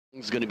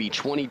He's going to be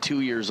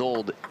 22 years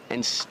old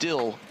and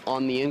still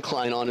on the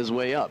incline on his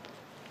way up.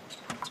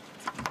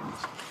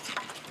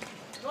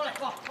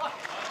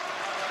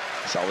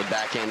 Solid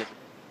backhand.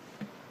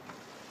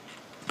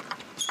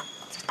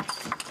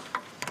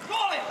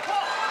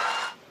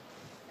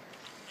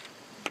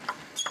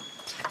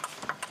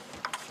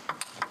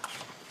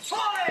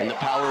 And the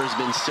power has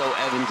been so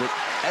evident,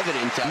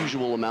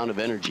 unusual amount of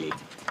energy.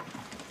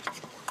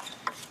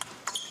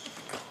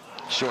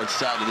 Short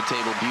side of the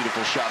table,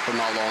 beautiful shot from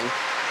Ma Long.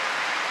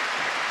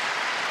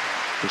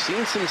 We're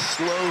seeing some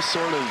slow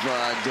sort of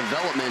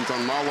development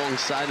on Ma Long's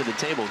side of the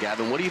table,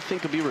 Gavin. What do you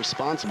think would be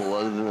responsible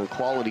other than the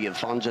quality of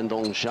Fang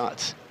Zhendong's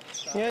shots?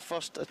 Yeah,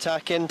 first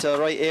attack into the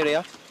right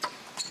area.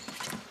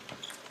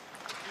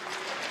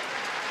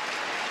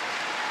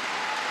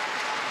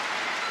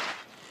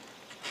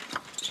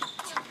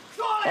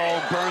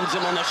 Oh, burns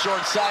him on the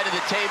short side of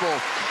the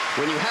table.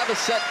 When you have a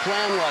set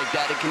plan like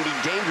that, it can be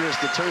dangerous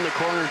to turn the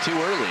corner too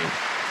early.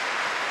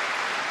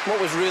 What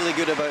was really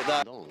good about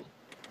that?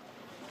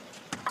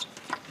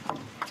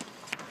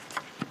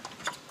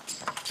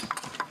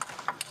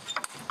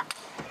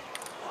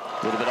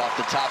 A little bit off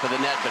the top of the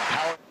net, but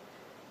power.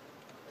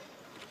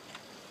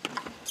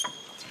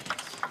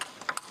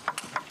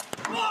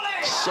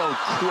 So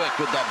quick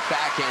with that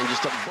backhand,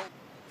 just a...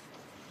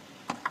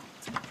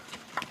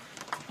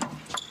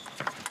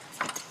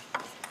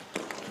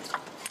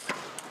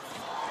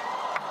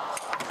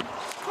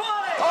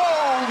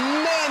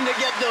 to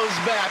get those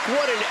back.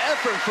 What an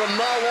effort from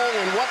Ma Long,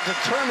 and what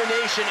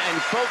determination and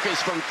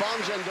focus from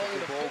Fang Zhendong.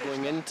 The ball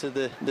going into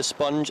the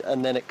sponge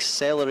and then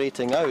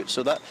accelerating out.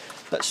 So that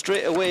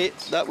straight away,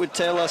 that would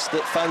tell us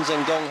that Fang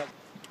Zhendong...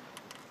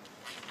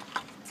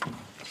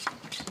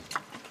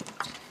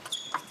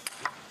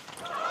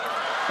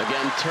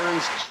 Again,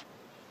 turns...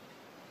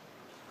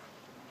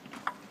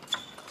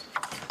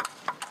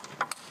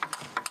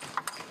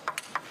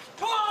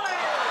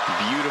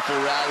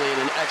 Beautiful rally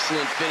and an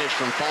excellent finish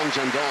from Fang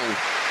Zhendong.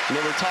 You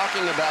know, we're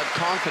talking about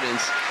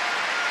confidence.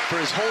 For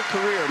his whole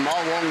career, Ma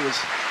Long was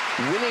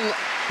winning.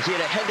 He had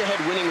a head-to-head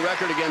winning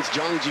record against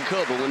Zhang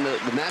Jike, but when the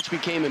match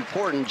became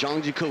important,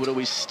 Zhang Jike would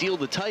always steal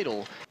the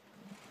title.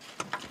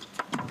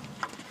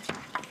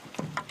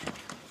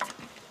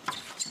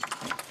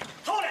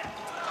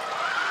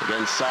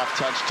 Again, soft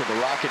touch to the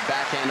rocket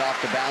backhand off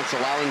the bounce,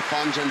 allowing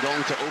Fang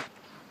Zhendong to open.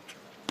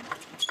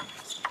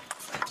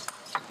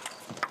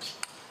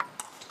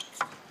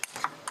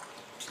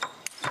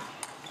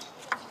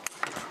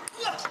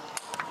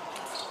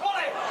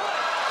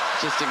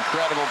 Just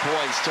incredible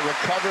points to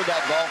recover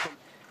that ball from...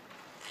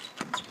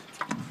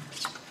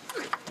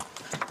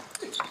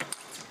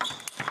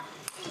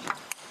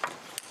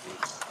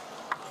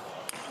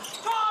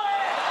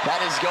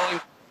 That is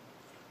going...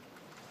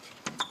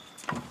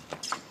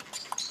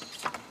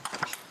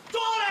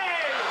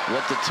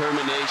 What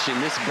determination.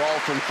 This ball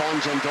from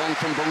Fang Zhendong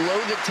from below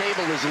the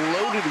table is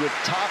loaded with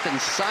top and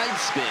side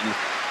spin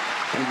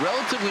and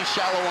relatively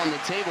shallow on the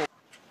table.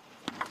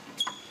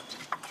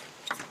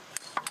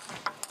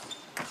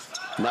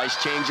 Nice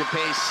change of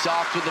pace,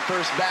 soft with the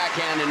first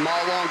backhand, and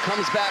Ma Long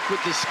comes back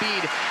with the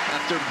speed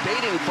after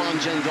baiting Fang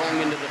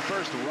Zhendong into the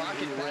first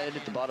rocket. Red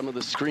at the bottom of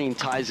the screen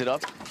ties it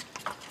up.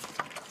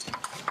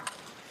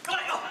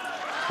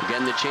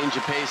 Again, the change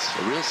of pace,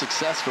 a real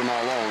success for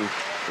Ma Long,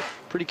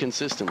 pretty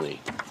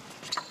consistently.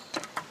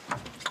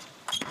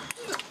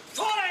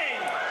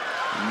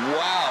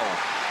 Wow,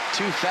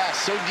 too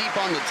fast, so deep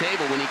on the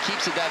table. When he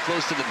keeps it that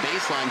close to the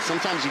baseline,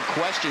 sometimes you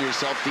question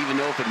yourself to even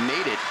know if it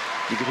made it.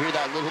 You can hear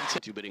that little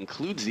tip, but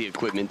includes the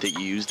equipment that you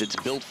used. It's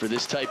built for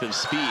this type of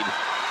speed.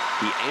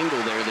 The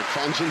angle there that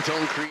Fang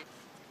Zhendong created.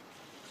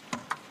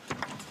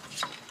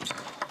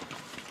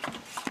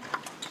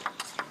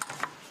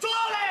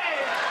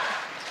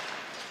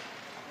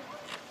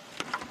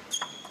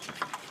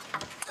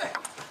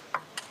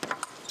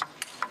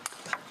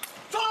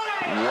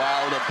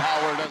 Wow, the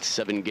power to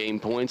 7 game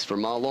points for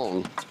Ma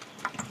Long.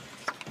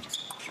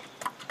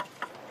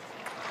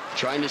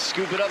 Trying to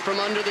scoop it up from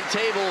under the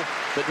table,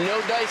 but no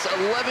dice.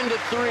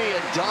 11-3,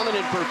 a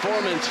dominant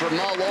performance for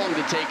Ma Long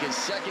to take his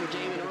second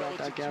game in a row. About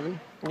that, Gavin?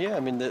 Yeah, I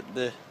mean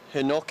the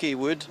hinoki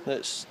wood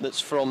that's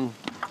from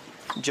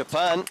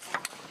Japan,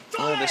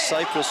 the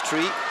cypress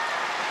tree,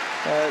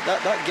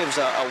 that gives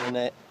a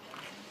net.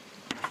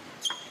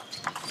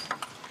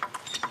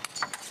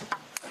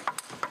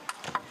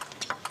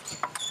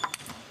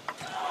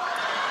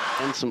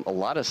 And a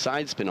lot of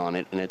side spin on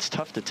it, and it's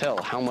tough to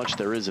tell how much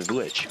there is of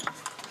glitch.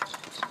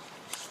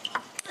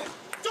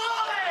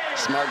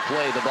 Smart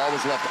play. The ball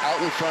was left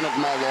out in front of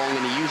Ma Long,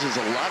 and he uses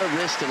a lot of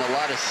wrist and a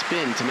lot of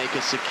spin to make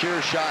a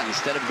secure shot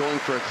instead of going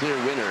for a clear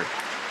winner.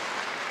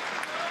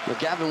 But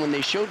Gavin, when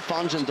they showed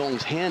Fang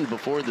Zhendong's hand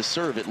before the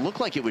serve, it looked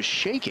like it was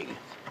shaking.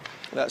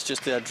 That's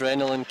just the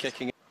adrenaline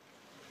kicking.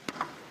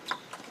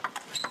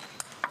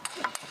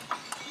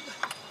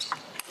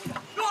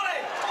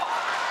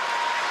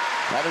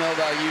 I don't know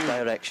about you.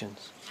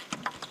 Directions.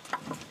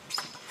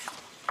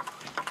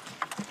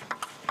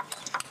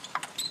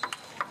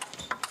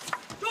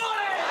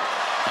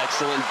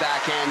 Excellent excellent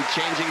backhand,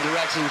 changing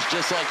directions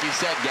just like you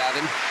said,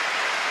 Gavin.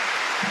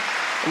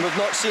 And we've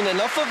not seen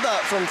enough of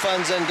that from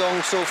Fang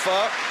Zhendong so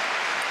far.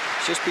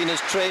 It's just been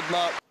his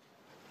trademark.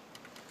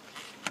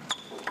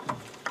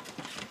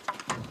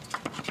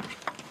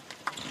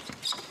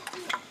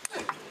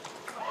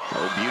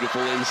 Oh,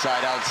 beautiful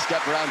inside out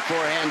step around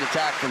forehand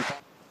attack from Fang.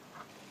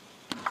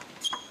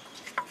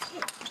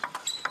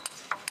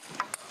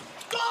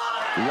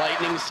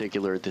 Lightning,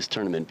 particular at this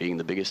tournament, being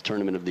the biggest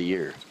tournament of the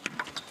year.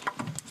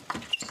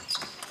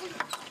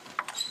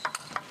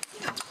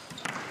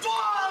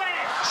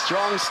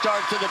 Strong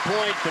start to the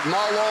point, but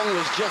Ma Long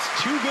was just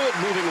too good,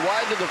 moving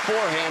wide to the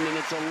forehand, and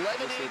it's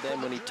 11-8.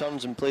 Then when he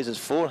turns and plays his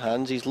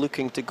forehands, he's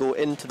looking to go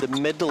into the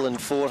middle and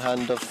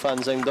forehand of Fang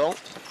Zhendong.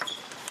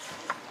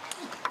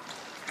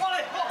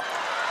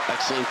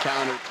 Excellent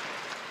counter.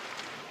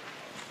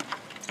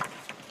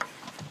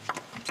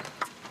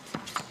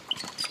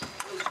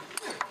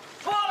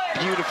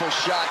 Beautiful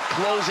shot,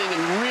 closing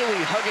and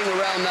really hugging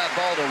around that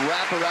ball to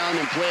wrap around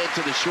and play it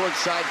to the short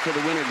side for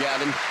the winner,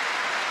 Gavin.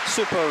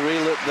 Super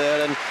reloop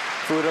there, and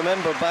if we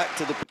remember back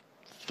to the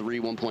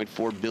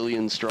 1.4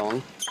 billion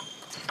strong.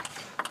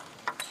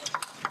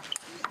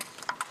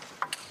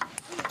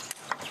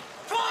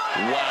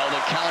 Wow,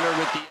 the counter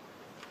with the...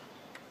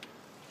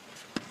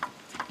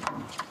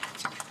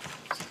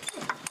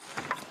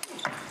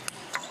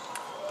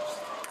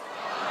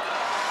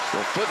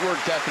 Well,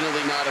 footwork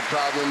definitely not a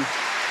problem.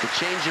 The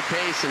change of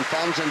pace, and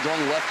Fang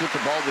Zhendong left with the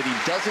ball, but he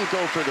doesn't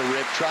go for the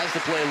rip, tries to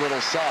play a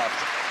little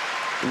soft.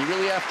 And you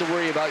really have to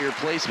worry about your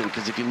placement,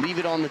 because if you leave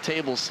it on the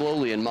table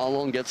slowly and Ma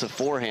Long gets a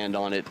forehand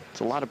on it, it's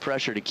a lot of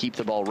pressure to keep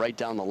the ball right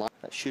down the line.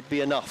 That should be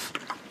enough.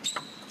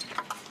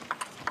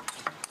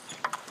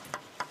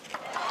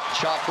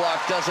 Chop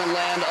block doesn't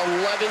land,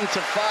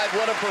 11-5.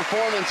 What a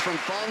performance from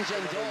Fang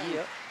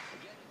Zhendong.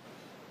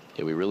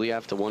 Yeah, we really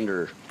have to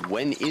wonder,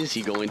 when is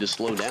he going to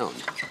slow down?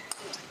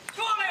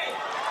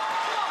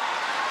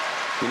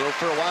 You know,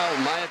 for a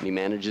while, he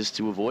manages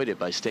to avoid it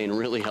by staying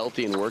really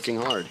healthy and working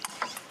hard.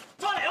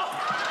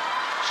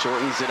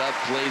 Shortens it up,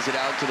 plays it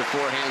out to the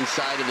forehand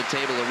side of the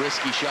table. A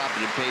risky shot,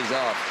 but it pays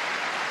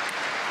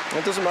off.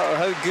 It doesn't matter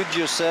how good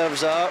your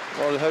serves are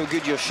or how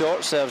good your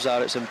short serves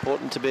are. It's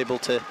important to be able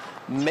to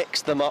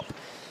mix them up,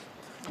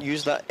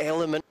 use that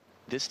element.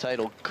 This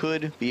title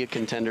could be a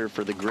contender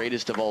for the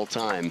greatest of all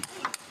time.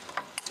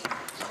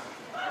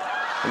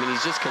 I mean,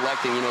 he's just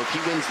collecting, you know, if he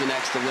wins the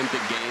next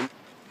Olympic game.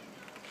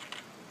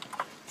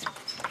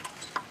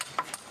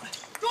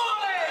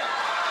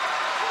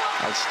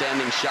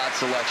 Outstanding shot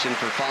selection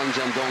for Fang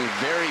Zhendong,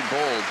 very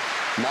bold.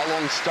 Ma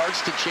Long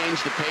starts to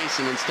change the pace,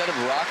 and instead of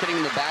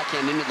rocketing the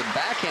backhand into the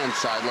backhand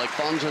side like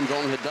Fang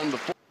Zhendong had done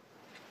before.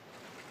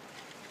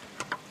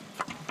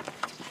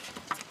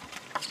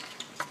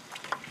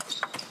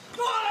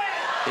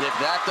 And if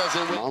that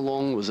doesn't win, Ma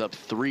Long was up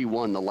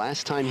 3-1. The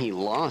last time he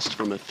lost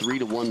from a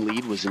 3-1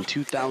 lead was in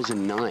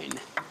 2009.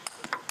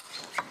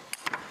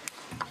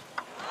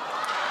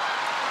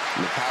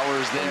 And the power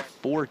is there.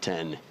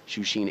 4-10.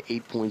 Xu Xin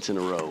 8 points in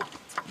a row.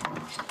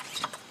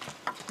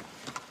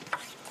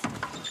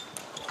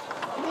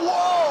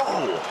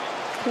 Whoa!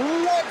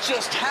 What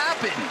just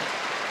happened?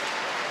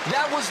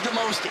 That was the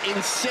most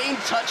insane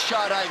touch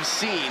shot I've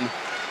seen.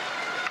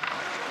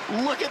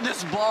 Look at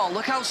this ball.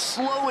 Look how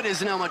slow it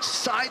is and how much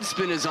side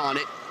spin is on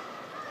it.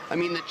 I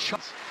mean, the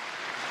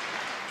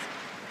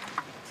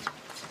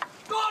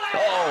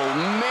oh,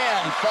 man.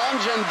 Fang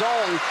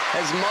Zhendong,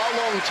 as Ma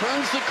Long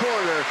turns the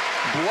corner,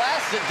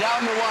 blasts it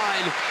down the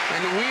line,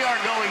 and we are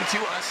going to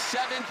a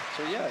 7th.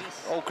 So, yeah,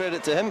 all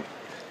credit to him.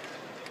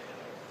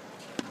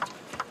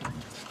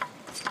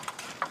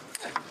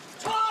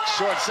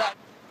 Short side.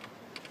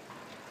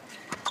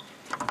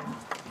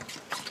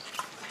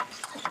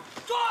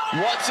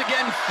 Once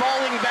again,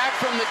 falling back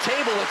from the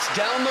table. It's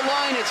down the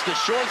line. It's the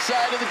short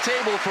side of the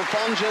table for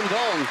Fang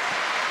Zhendong.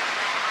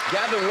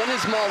 Gavin, when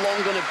is Ma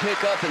Long going to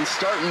pick up and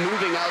start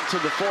moving out to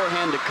the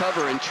forehand to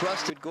cover and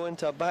trust it? Would go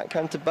into a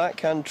backhand to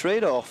backhand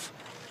trade-off.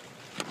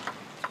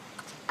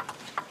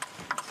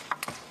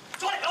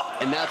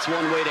 And that's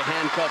one way to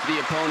handcuff the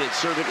opponent.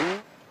 Serve it.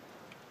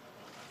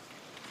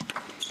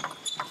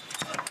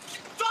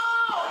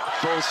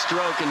 Full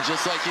stroke, and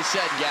just like you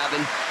said,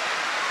 Gavin.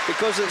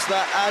 Because it's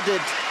that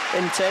added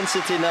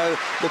intensity now,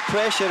 the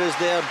pressure is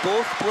there.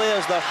 Both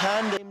players, their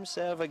hand aim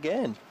serve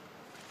again.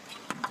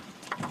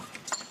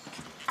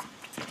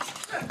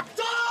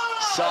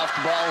 Soft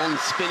ball and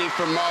spinny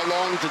from Ma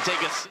Long to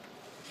take a...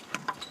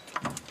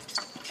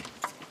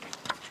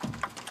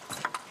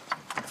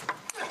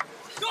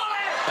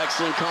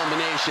 Excellent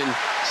combination.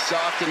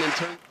 Soft and then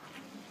turn.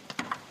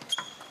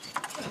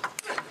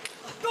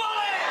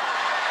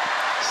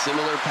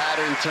 Similar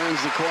pattern,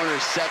 turns the corner,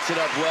 sets it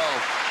up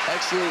well.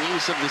 Excellent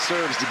use of the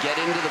serves to get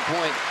into the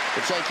point.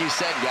 It's like you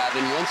said,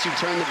 Gavin, once you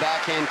turn the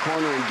backhand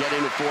corner and get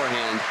in a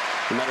forehand,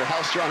 no matter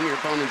how strong your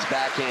opponent's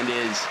backhand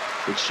is,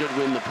 it should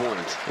win the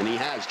point. And he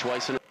has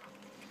twice in a...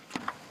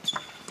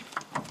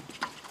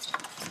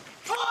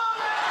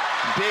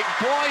 Big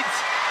point.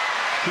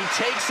 He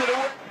takes it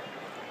away.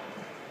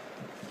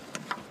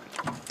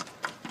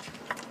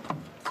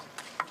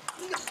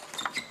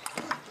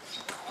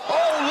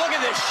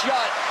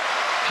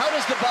 How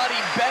does the body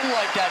bend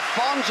like that?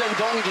 Fang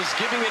Zhendong just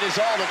giving it his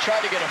all to try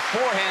to get a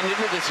forehand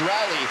into this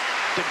rally.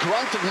 The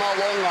grunt of Ma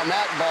Long on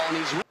that ball, and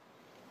he's...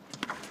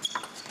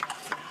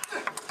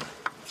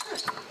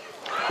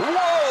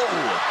 Whoa!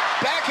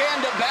 Backhand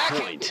to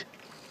backhand.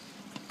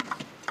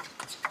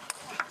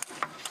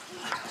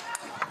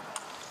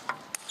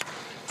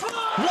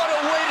 What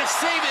a way to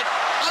save it.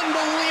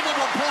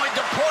 Unbelievable point.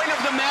 The point of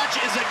the match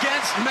is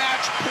against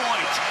match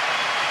point.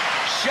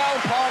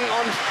 Xiaopeng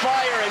on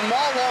fire, and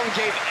Ma Long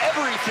gave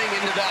everything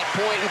into that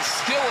point, and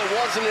still it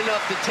wasn't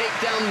enough to take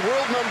down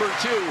world number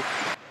 2.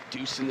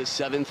 Deuce in the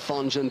 7th,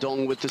 Fang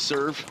Zhendong with the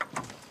serve.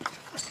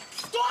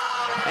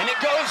 And it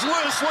goes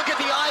loose. Look at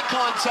the eye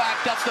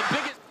contact. That's the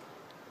biggest.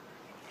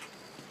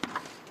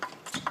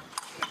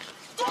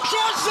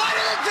 Short side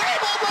of the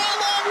table, Ma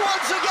Long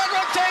once again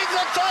retains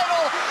the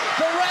title.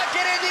 The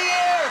racket in the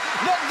air.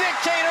 The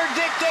dictator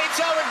dictates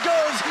how it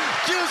goes.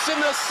 Deuce in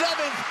the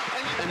 7th.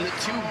 And the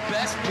 2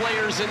 best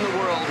players in the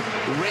world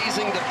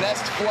raising the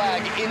best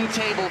flag in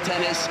table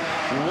tennis.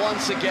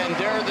 Once again,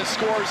 there are the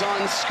scores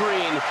on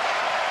screen.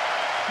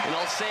 And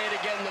I'll say it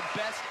again, the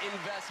best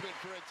investment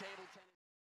for a table tennis.